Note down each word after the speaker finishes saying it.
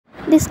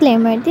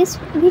Disclaimer: this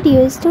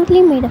video is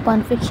totally made up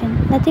on fiction.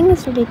 Nothing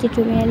is related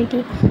to reality.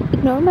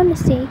 Ignore my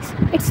mistakes.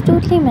 It's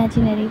totally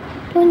imaginary.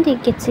 Don't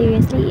take it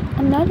seriously.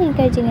 I'm not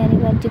encouraging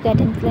anyone to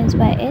get influenced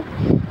by it.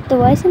 The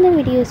voice in the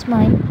video is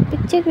mine.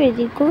 Picture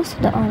credit goes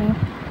to the owner.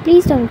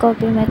 Please don't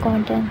copy my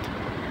content.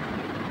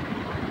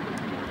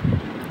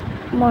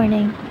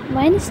 Morning.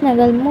 Mine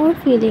snuggled more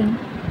feeling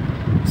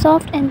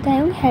soft and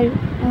Taehyung held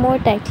more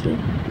tightly.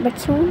 But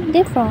soon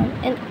they frowned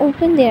and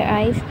opened their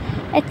eyes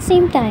at the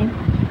same time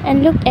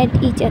and looked at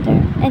each other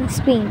and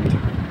screamed.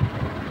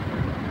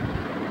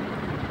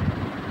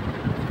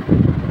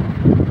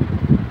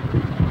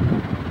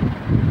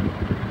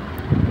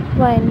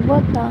 Wine,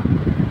 what the?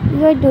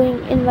 You are doing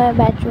in my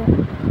bedroom?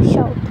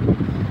 Shout.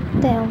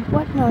 Taehyung,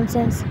 what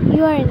nonsense?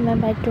 You are in my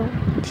bedroom.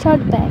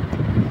 Shout back.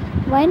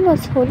 Wine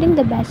was holding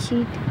the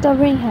bedsheet,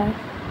 covering her.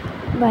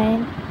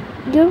 Wine,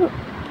 you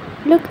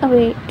look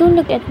away. Don't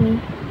look at me.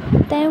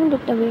 Taehyung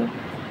looked away.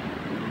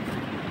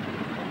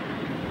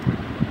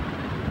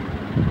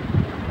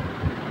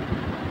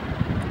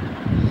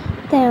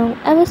 Taehyung,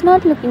 I was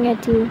not looking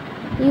at you.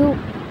 You.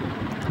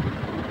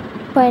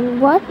 Wine,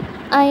 what?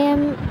 I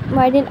am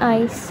wide in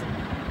eyes.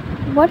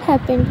 What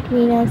happened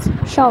between us?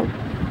 Shout.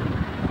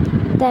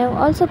 Taehyung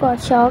also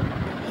got shocked.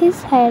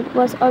 His head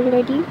was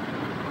already.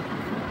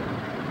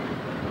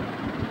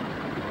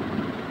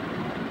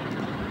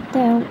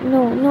 Taehyung,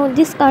 no,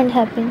 this can't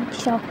happen.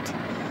 Shocked.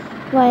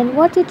 Wine,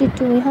 what you did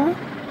to me, huh?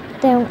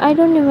 Taehyung, I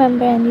don't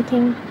remember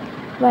anything.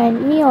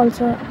 Wine, me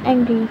also.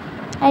 Angry.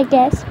 I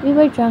guess we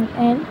were drunk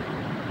and.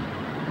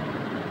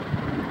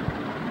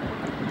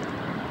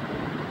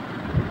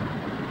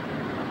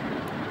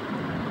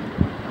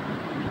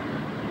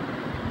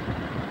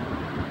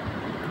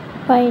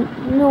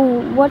 Fine. No,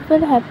 what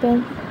will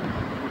happen?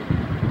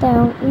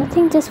 Taehyung,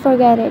 nothing, just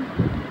forget it.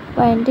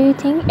 Fine, do you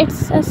think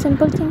it's a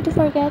simple thing to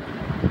forget?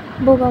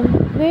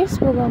 Bogum, where's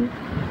Bogum?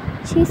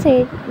 She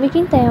said,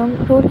 making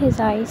Taehyung roll his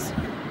eyes.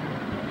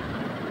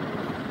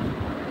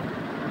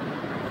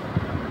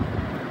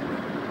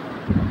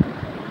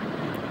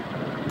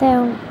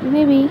 Taehyung,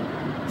 maybe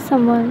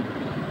someone.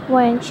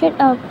 Wine, shut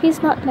up,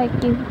 he's not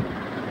like you.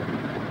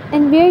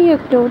 And wear your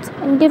clothes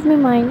and give me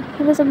mine.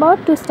 He was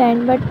about to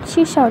stand, but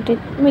she shouted,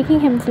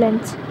 making him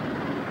flinch.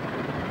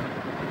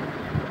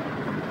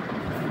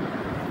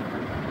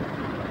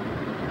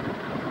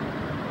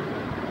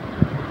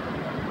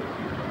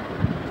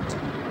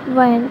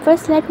 Wine,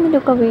 first let me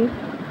look away.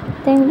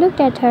 Taehyung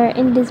looked at her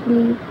in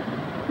disbelief.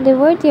 They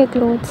were their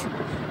clothes.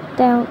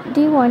 Taehyung,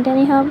 do you want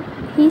any help?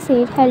 He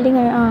said, holding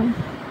her arm.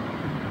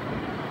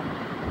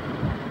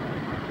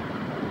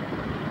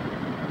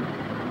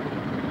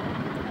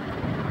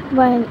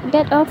 Wine,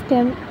 get off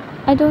him.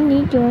 I don't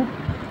need your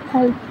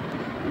help.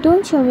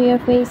 Don't show me your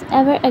face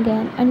ever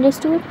again,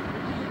 understood?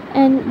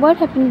 And what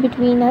happened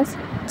between us?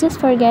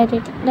 Just forget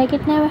it, like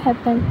it never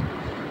happened.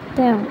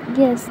 Taehyung,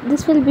 yes,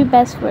 this will be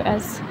best for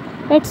us.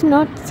 Let's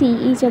not see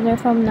each other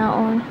from now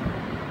on.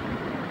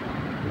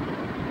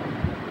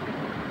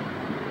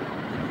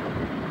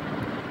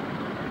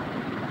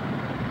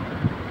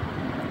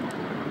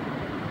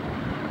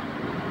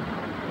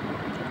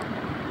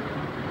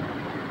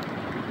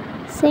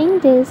 Saying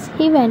this,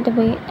 he went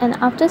away, and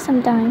after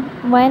some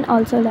time, Wine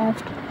also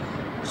left.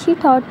 She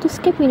thought to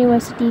skip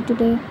university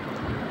today.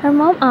 Her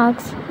mom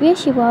asked where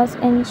she was,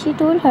 and she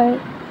told her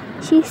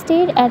she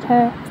stayed at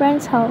her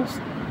friend's house.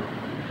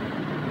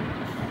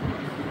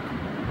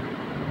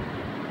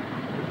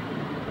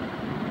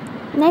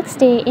 Next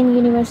day in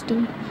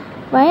university,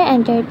 Wine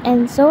entered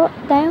and saw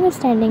Taehyung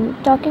standing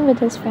talking with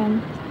his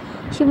friend.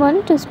 She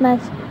wanted to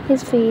smash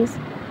his face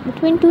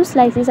between two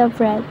slices of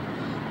bread,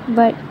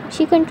 but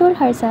she controlled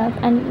herself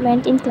and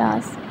went in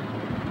class.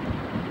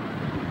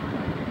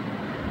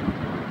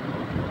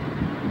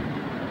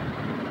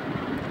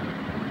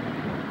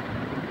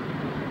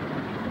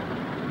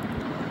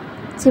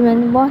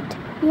 Jimin, what?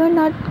 You are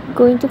not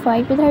going to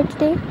fight with her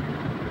today?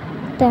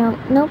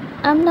 Taehyung, nope,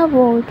 I'm not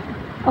bored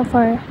of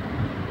her.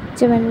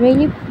 Jimin,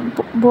 really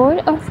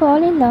bored or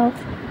fall in love?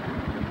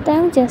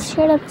 Taehyung, just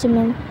shut up,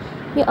 Jimin.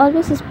 He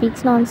always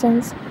speaks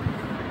nonsense.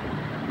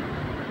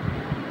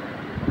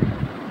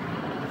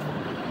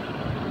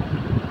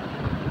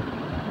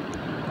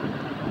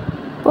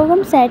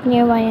 Bogum sat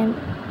near Wine.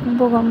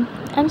 Bogum,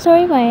 I'm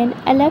sorry, Wine.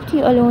 I left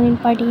you alone in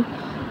party.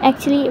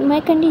 Actually, my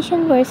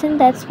condition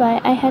worsened, that's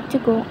why I had to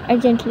go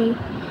urgently.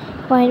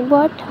 Wine,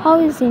 what? How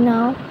is he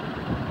now?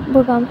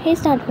 Bogum,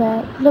 he's not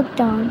well. Look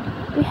down.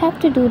 We have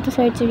to do the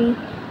surgery.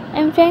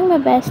 I'm trying my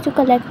best to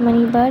collect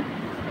money, but.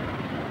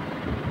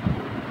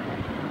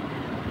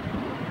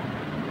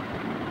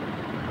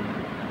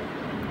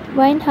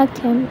 Wine hugged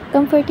him,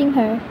 comforting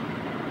her.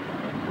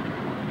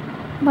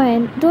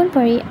 Wine, don't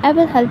worry, I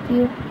will help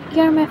you.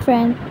 You're my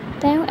friend.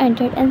 Taehyung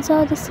entered and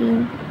saw the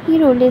scene. He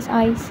rolled his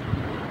eyes.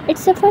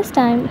 It's the first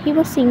time he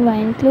was seeing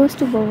Wine close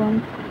to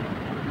Bogum.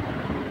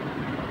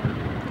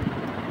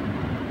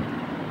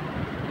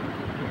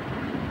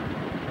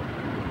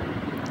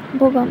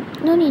 Bogum,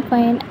 no need,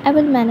 Wine. I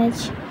will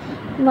manage.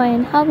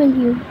 Wine, how will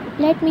you?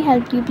 Let me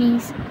help you,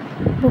 please.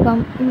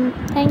 Bogum,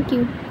 thank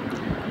you.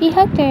 He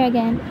hugged her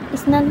again,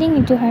 snuggling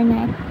into her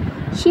neck.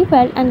 She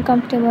felt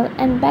uncomfortable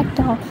and backed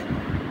off.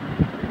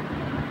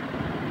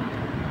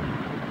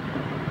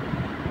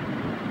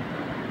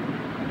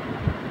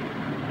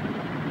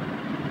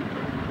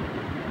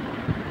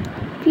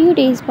 Few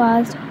days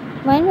passed.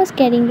 Wine was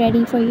getting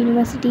ready for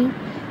university.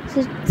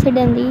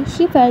 Suddenly,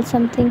 she felt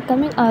something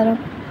coming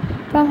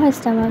from her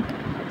stomach.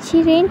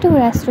 She ran to the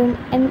restroom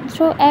and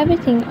threw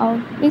everything out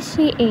which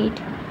she ate.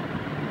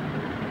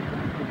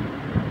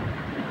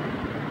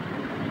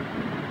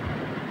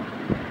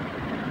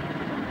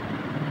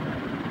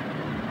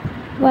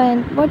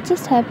 Wine, what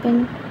just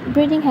happened?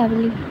 Breathing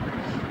heavily.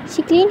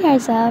 She cleaned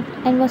herself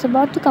and was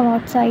about to come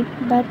outside,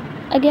 but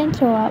again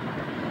threw up.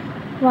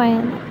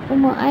 Wine,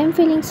 Uma, I am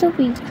feeling so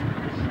weak.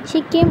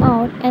 She came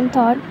out and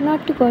thought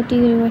not to go to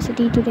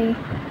university today.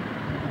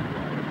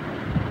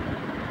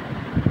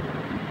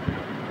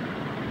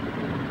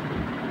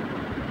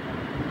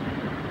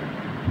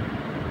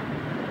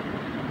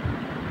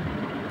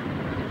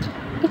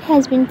 It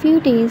has been few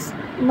days.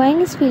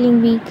 Wine is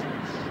feeling weak.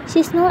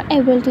 She's not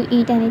able to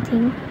eat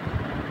anything.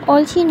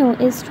 All she knows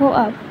is throw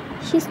up.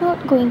 She's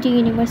not going to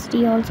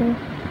university also.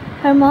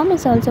 Her mom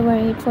is also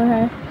worried for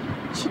her.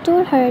 She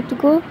told her to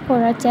go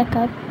for a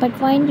checkup, but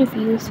Wine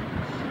refused.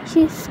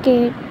 She's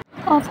scared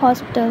of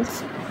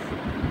hospitals.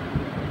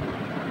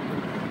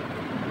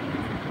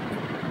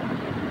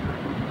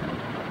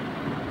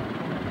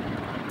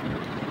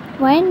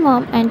 Wine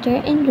mom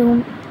entered in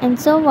room and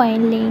saw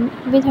Wine laying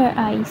with her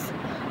eyes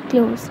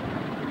closed.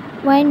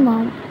 Wine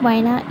mom,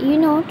 Wina, you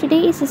know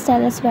today is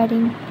Stella's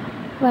wedding.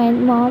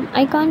 Wine mom,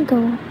 I can't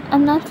go.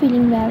 I'm not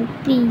feeling well.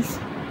 Please.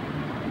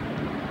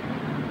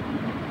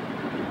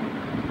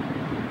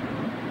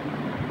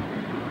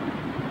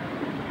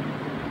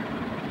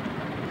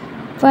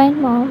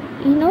 Wine mom,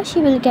 you know she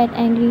will get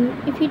angry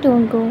if you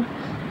don't go.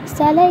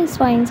 Stella is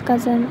Wine's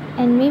cousin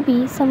and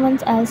maybe someone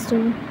else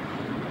too.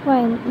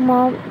 Wine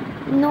mom,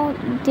 no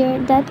dear,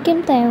 that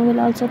Taehyung will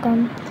also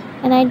come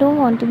and I don't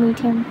want to meet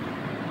him.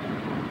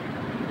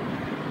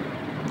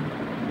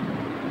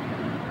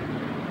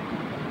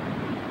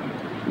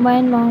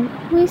 Wine mom,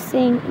 who is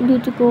saying you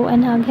to go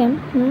and hug him?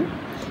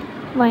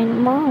 Wine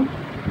mom,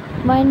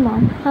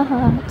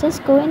 haha,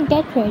 just go and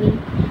get ready.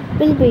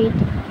 We'll wait,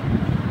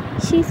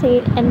 she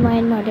said, and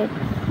Wine nodded.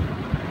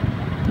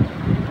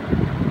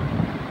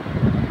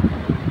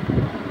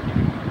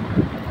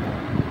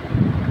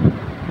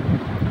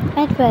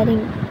 At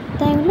wedding,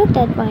 Taehyung looked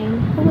at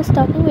Wine, who was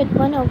talking with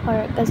one of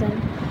her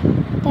cousins.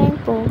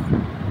 Taehyung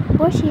spoke.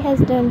 What she has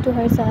done to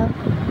herself.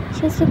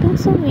 She is looking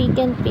so weak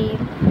and pale.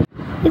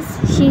 Is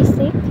she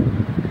sick?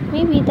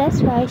 Maybe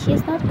that's why she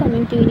is not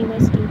coming to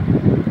university.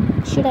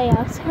 Should I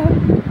ask her?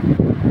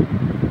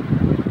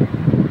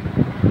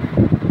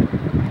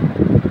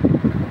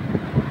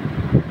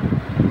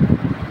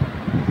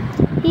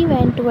 He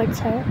went towards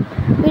her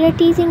with a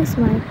teasing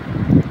smile.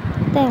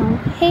 Taehyung,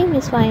 hey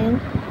Miss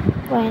Wine.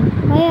 Wine,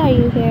 why are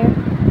you here?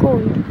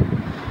 Cold.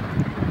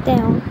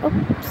 Taehyung,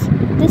 oops,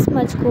 this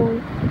much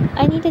cold.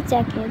 I need a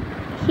jacket,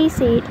 he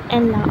said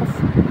and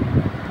laughed.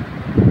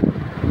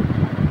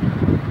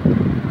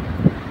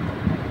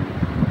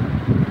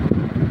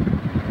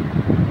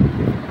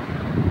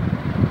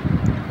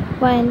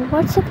 Wine,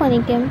 what's so funny,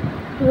 Kim?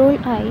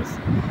 Rolled eyes.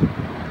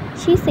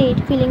 She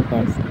said, feeling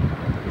pissed.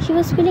 She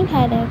was feeling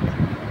headache.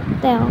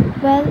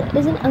 Taehyung, well,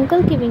 isn't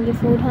uncle giving you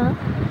food, huh?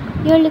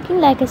 You're looking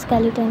like a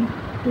skeleton.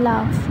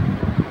 Laugh.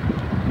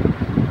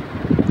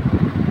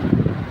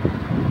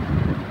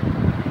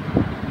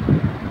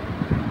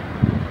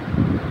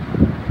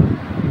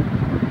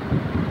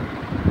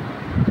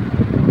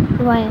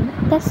 Wine,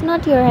 that's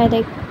not your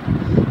headache,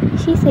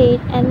 she said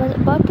and was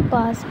about to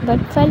pass but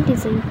felt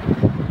dizzy.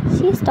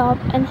 She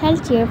stopped and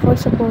held chair for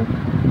support.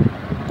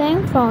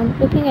 Taehyung frowned,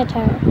 looking at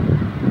her.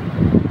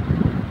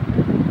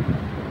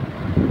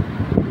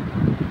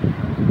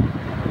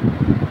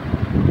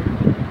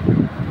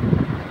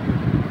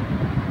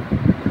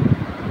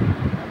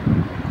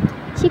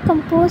 She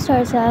composed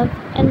herself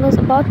and was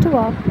about to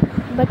walk,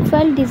 but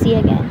felt dizzy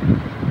again.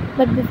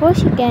 But before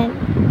she can,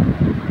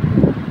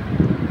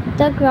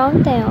 the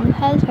ground Taehyung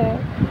held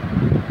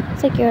her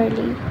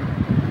securely.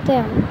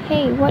 Taehyung,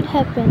 hey, what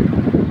happened?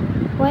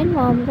 Wine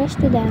mom rushed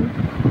to them.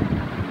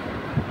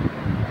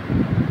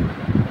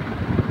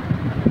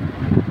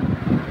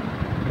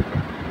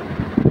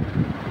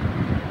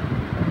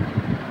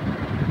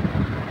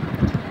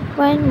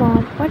 Wine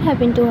mom, what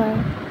happened to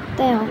her?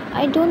 Taehyung,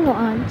 I don't know,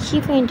 aunt.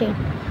 She fainted.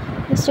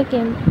 Mr.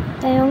 Kim,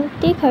 Taehyung,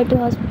 take her to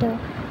hospital.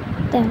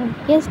 Taehyung,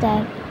 yes,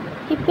 dad.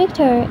 He picked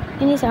her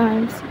in his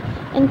arms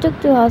and took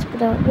to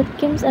hospital with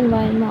Kim's and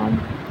Wine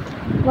mom.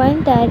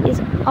 Wine dad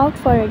is out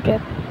for a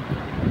trip.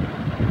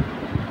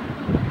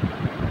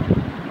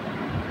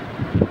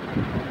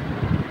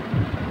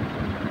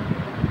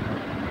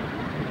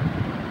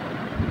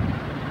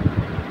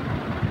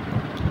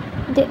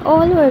 They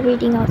all were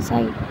waiting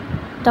outside.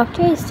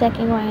 Doctor is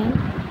checking Wine.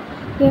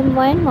 Your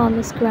Wine mom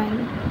is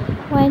crying.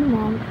 Wine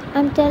mom,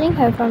 I'm telling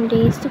her from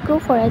days to go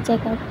for a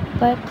checkup,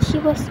 but she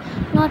was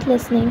not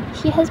listening.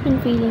 She has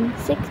been feeling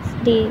 6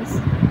 days.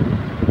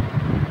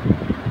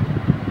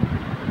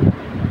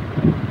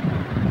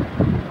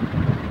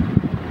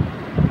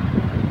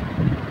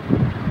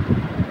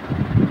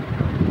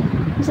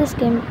 Mrs.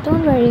 Kim,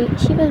 don't worry,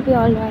 she will be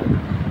alright,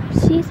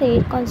 she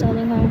said,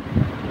 consoling her.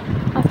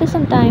 After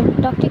some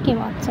time, doctor came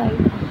outside.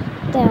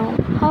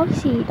 Taehyung, how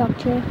is he,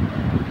 doctor?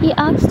 He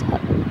asked her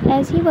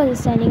as he was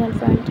standing in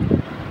front.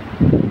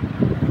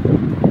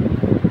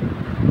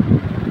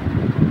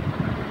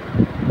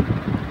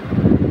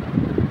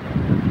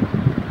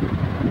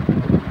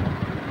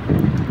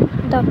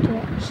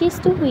 Doctor, she's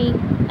too weak.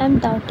 I'm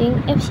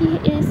doubting if she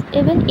is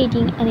even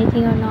eating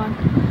anything or not.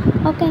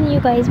 How can you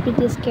guys be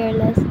this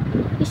careless?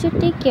 You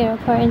should take care of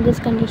her in this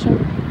condition.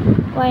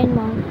 Why,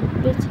 mom?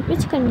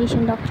 Which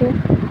condition, doctor?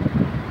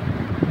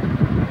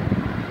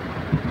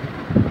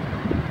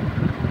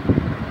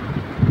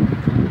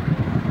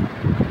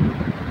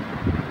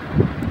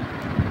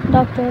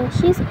 Doctor,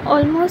 she's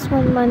almost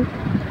 1 month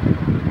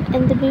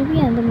and the baby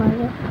and the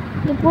mother.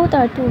 They both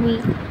are too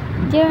weak.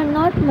 There are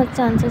not much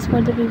chances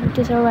for the baby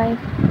to survive.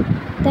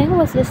 Taehyung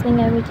was listening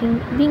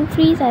everything, being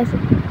freeze at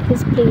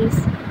his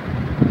place.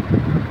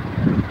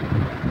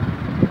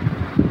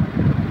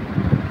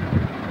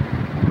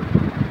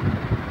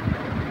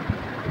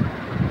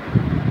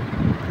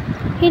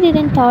 He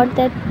didn't thought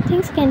that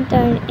things can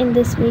turn in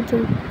this way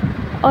too.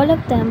 All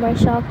of them were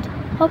shocked.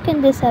 How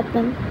can this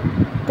happen?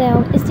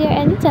 Taehyung, is there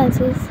any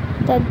chances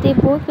that they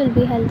both will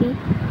be healthy?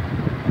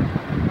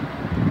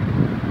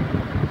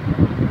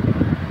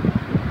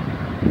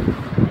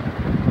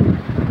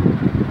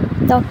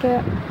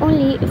 Doctor,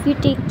 only if you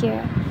take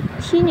care.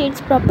 She needs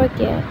proper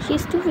care.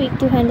 She's too weak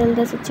to handle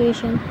the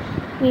situation.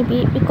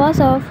 Maybe because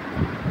of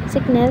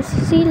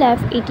sickness, she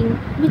left eating,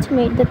 which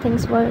made the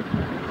things worse.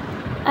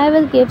 I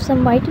will give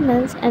some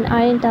vitamins and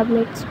iron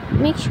tablets.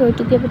 Make sure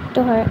to give it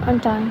to her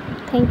on time.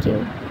 Thank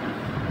you.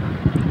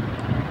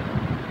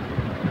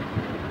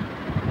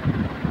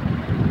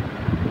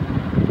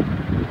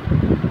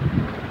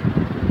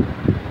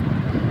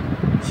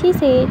 She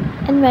said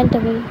and went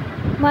away.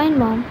 Mine,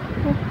 mom.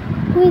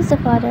 Who is the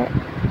father?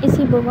 Is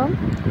he Bogum?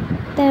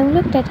 Taehyung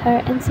looked at her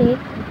and said,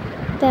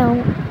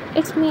 Taehyung,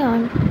 it's me,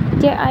 aunt.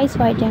 Their eyes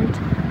widened.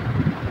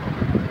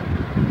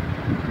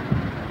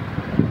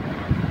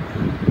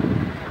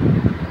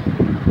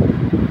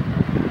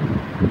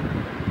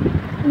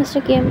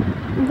 Mr. Kim,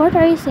 what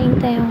are you saying,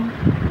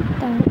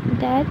 Taehyung?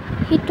 Dad,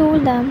 he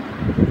told them.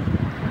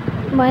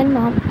 Mine,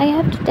 mom, I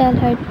have to tell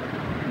her,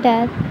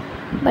 Dad.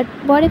 But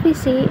what if we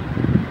say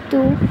to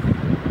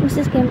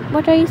Mrs. Kim,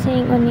 what are you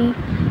saying, Oni?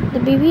 The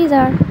babies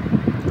are.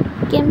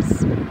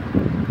 Kim's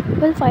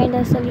will find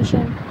a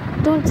solution.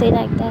 Don't say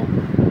like that.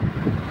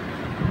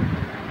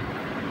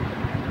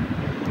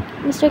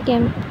 Mr.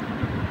 Kim,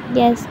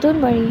 yes,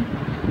 don't worry.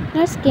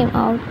 Nurse came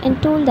out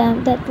and told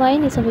them that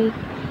Vine is awake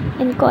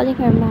and calling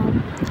her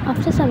mom.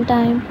 After some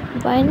time,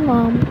 Vine's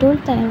mom told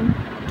Taehyung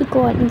to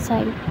go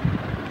inside.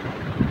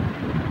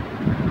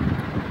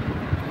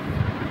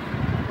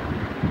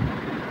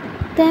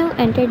 Taehyung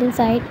entered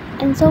inside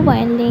and saw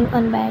Vine laying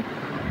on bed.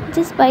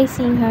 Just by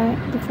seeing her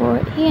before,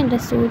 he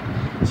understood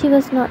she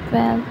was not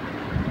well.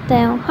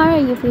 Taehyung, how are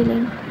you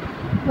feeling?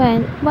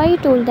 Vine, why you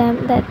told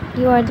them that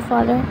you are the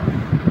father?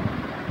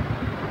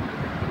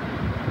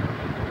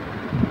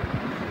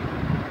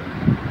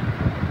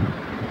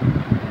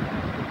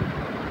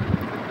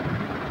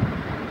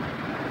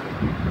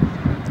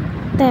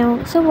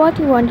 Taehyung, so what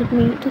you wanted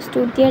me to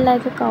stood there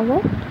like a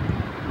coward?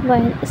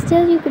 Well,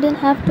 still you couldn't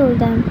have told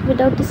them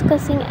without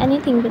discussing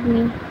anything with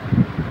me.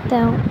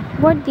 Taehyung,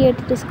 what there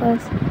to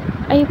discuss?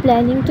 Are you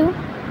planning to,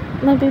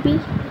 my baby?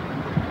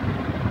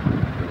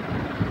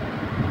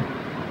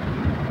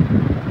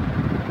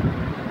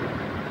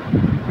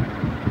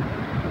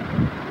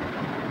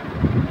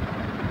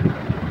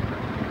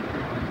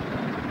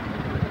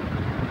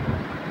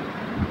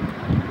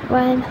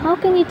 Well, how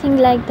can you think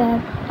like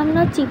that? I'm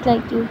not cheap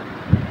like you,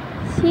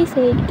 she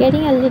said,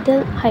 getting a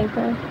little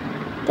hyper.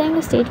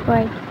 Taehyung stayed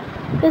quiet,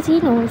 because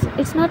he knows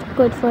it's not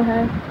good for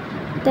her.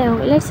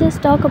 Taehyung, let's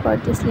just talk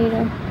about this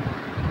later.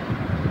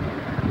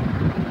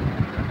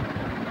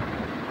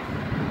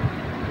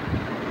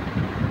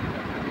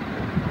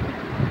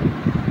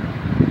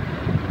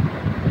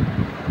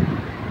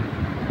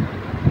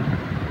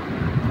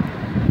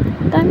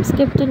 Time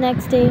skipped to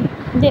next day.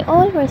 They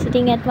all were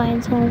sitting at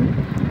Vine's home.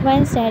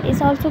 Vine's dad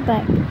is also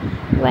back.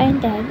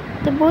 Vine dad,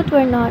 they both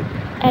were not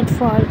at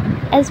fault.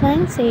 As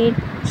Vine said,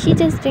 she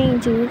just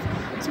drank juice,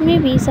 so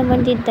maybe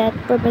someone did that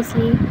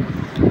purposely.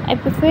 I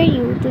prefer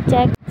you to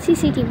check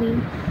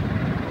CCTV.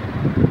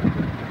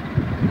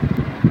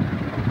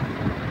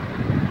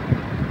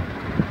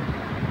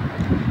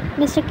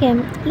 Mr.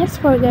 Kim, let's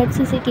forget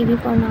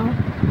CCTV for now.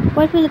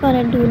 What we're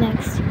gonna do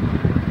next?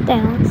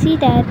 Taehyung, see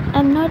Dad,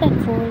 I'm not at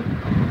fault.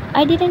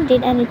 I didn't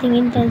did anything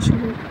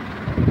intentionally.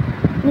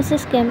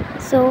 Mrs. Kim,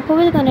 so who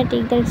will gonna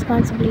take the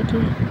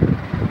responsibility?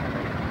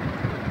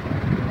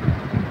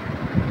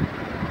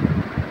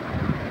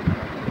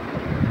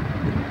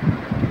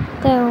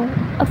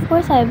 Taehyung, of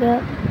course I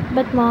will,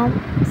 but mom,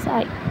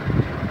 sigh.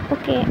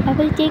 Okay, I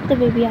will take the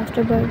baby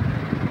after birth.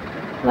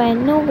 Why,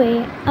 no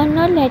way, I'm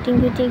not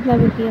letting you take my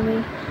baby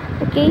away.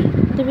 Okay,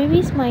 the baby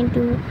is mine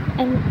too,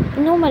 and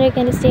no mother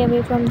can stay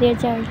away from their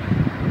child.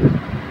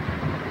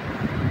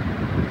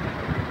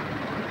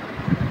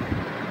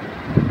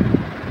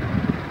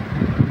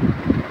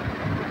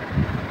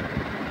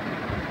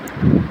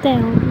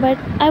 Taehyung, but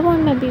I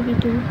want my baby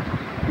too.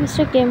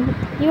 Mr. Kim,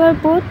 you are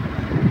both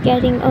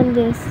getting on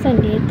this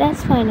Sunday.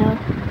 That's final.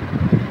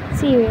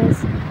 Serious.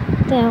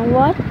 Taehyung,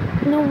 what?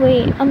 No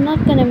way. I'm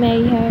not gonna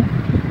marry her.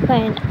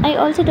 Fine. I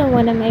also don't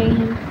wanna marry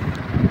him.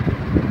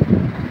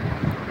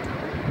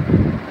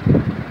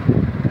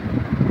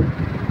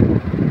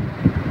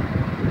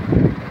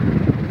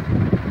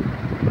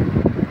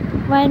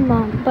 Ryan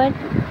mom, but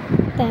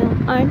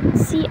Taehyung, aunt,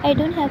 see, I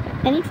don't have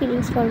any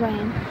feelings for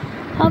Ryan.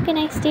 How can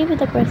I stay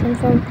with a person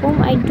for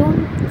whom I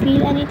don't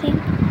feel anything?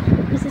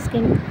 Mrs.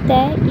 Kim,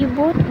 there you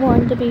both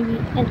want the baby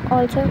and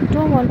also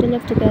don't want to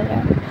live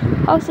together.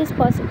 How is this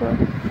possible?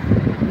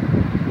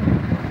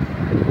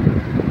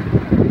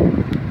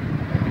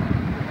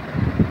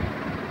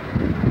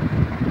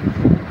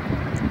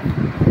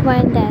 Why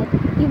and Dad,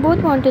 you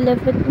both want to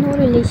live with no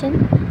relation?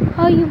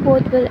 How you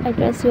both will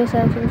address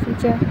yourself in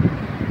future?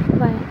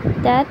 Why,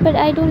 Dad, but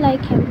I don't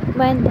like him.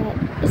 Why and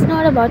Dad, it's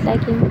not about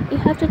liking. You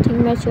have to think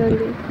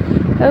maturely.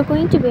 You're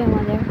going to be a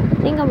mother.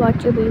 Think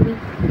about your baby.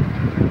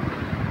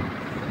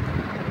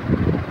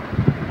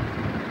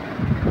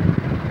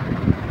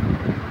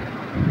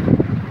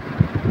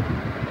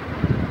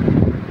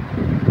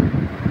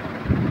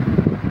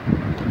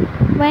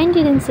 Ryan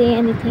didn't say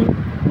anything.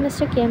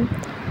 Mr. Kim,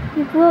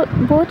 you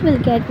both will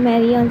get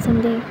married on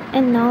Sunday,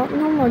 and now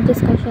no more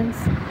discussions.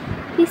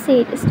 He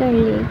said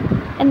sternly,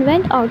 and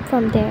went out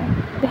from there.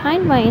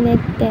 Behind Ryan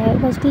and there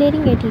was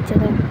glaring at each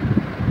other.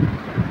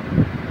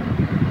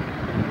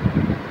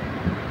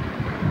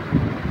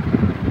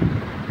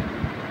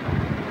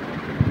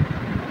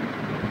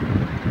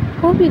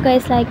 Hope you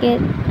guys like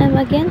it. I'm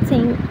again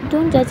saying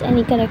don't judge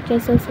any character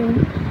so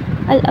soon.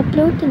 I'll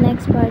upload the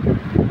next part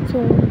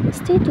soon.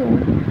 Stay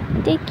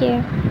tuned. Take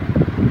care.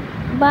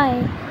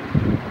 Bye.